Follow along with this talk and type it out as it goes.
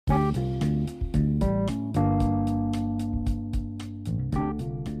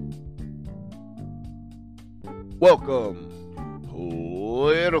Welcome,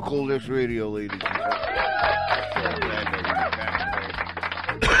 Political This Radio, ladies and gentlemen. So glad that we're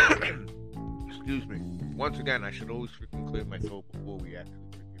back. Excuse me. Once again, I should always freaking clear my throat before we actually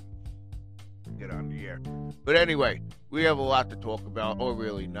freaking get on the air. But anyway, we have a lot to talk about, or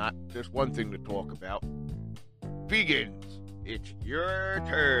really not. Just one thing to talk about. Vegans, it's your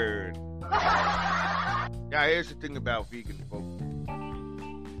turn. Now, here's the thing about vegans, folks.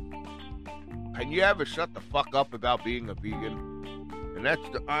 Can you ever shut the fuck up about being a vegan? And that's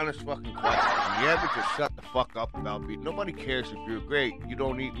the honest fucking question. Can you ever just shut the fuck up about being? Nobody cares if you're great. You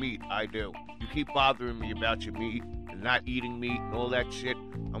don't eat meat. I do. You keep bothering me about your meat and not eating meat and all that shit.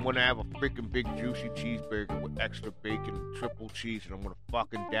 I'm gonna have a freaking big juicy cheeseburger with extra bacon and triple cheese, and I'm gonna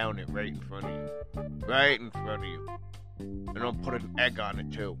fucking down it right in front of you. Right in front of you. And I'll put an egg on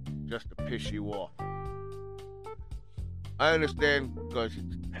it too, just to piss you off. I understand because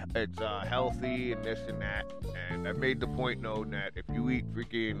it's healthy and this and that, and I made the point known that if you eat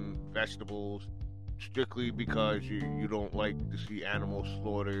freaking vegetables strictly because you don't like to see animals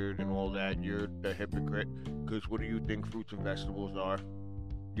slaughtered and all that, you're the hypocrite. Because what do you think fruits and vegetables are?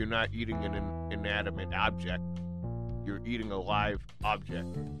 You're not eating an inanimate object. You're eating a live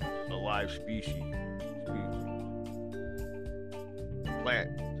object, a live species.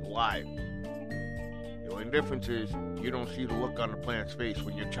 Plant, it's alive. The only difference is you don't see the look on the plant's face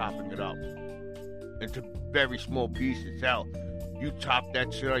when you're chopping it up into very small pieces. Hell, you chop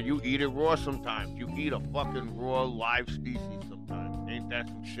that shit up, you eat it raw sometimes. You eat a fucking raw live species sometimes. Ain't that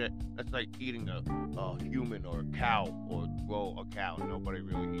some shit? That's like eating a human or a cow, or a cow. Nobody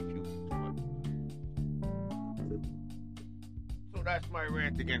really eats humans. So that's my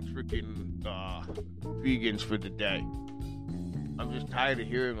rant against freaking vegans for the day. I'm just tired of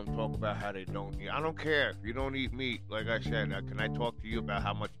hearing them talk about how they don't eat. I don't care if you don't eat meat. Like I said, can I talk to you about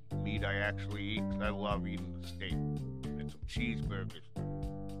how much meat I actually eat? Because I love eating the steak and some cheeseburgers.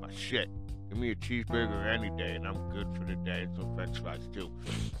 My shit. Give me a cheeseburger any day, and I'm good for the day. And some French fries too.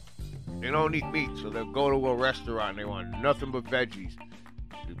 They don't eat meat, so they'll go to a restaurant and they want nothing but veggies.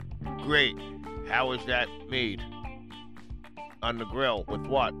 Great. How is that made? On the grill. With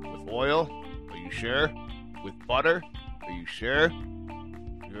what? With oil? Are you sure? With butter? Are you sure?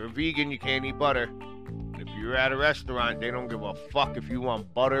 If you're a vegan, you can't eat butter. If you're at a restaurant, they don't give a fuck if you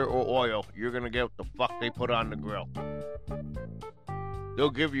want butter or oil. You're gonna get what the fuck they put on the grill.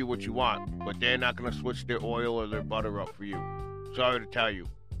 They'll give you what you want, but they're not gonna switch their oil or their butter up for you. Sorry to tell you.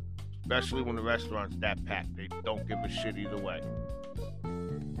 Especially when the restaurant's that packed. They don't give a shit either way.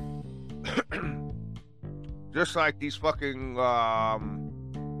 Just like these fucking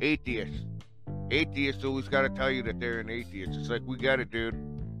atheists. Atheists always got to tell you that they're an atheist. It's like, we got it, dude.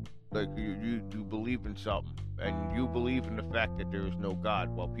 Like, you believe in something, and you believe in the fact that there is no God,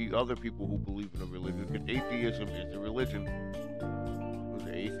 while other people who believe in a religion, because atheism is a religion. Was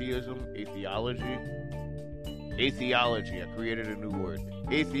it atheism? Atheology? Atheology. I created a new word.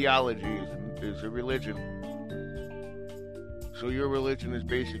 Atheology is a religion. So your religion is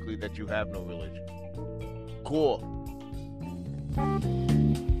basically that you have no religion. Cool.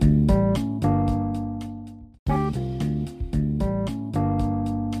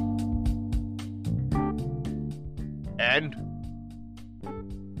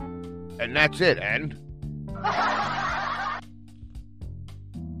 And that's it, and?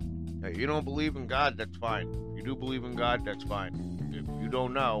 Hey, you don't believe in God, that's fine. If you do believe in God, that's fine. If you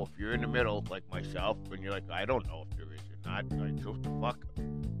don't know, if you're in the middle, like myself, and you're like, I don't know if there is or not, like, what the fuck?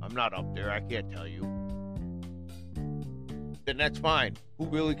 I'm not up there, I can't tell you. Then that's fine. Who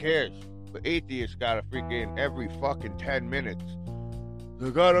really cares? But atheists gotta freaking every fucking 10 minutes.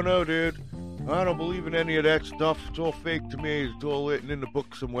 Like, I don't know, dude. I don't believe in any of that stuff. It's all fake to me. It's all written in the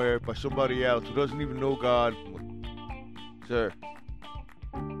book somewhere by somebody else who doesn't even know God. Sir,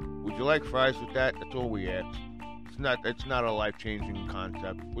 would you like fries with that? That's all we ask. It's not a life-changing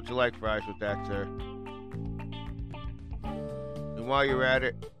concept. Would you like fries with that, sir? And while you're at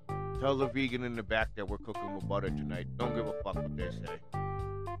it, tell the vegan in the back that we're cooking with butter tonight. Don't give a fuck what they say.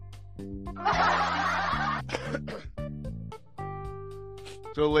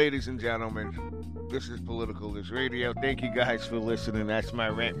 So, ladies and gentlemen, this is Political This Radio. Thank you guys for listening. That's my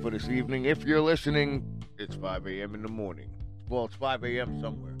rant for this evening. If you're listening, it's 5 a.m. in the morning. Well, it's 5 a.m.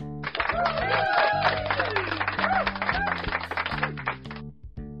 somewhere.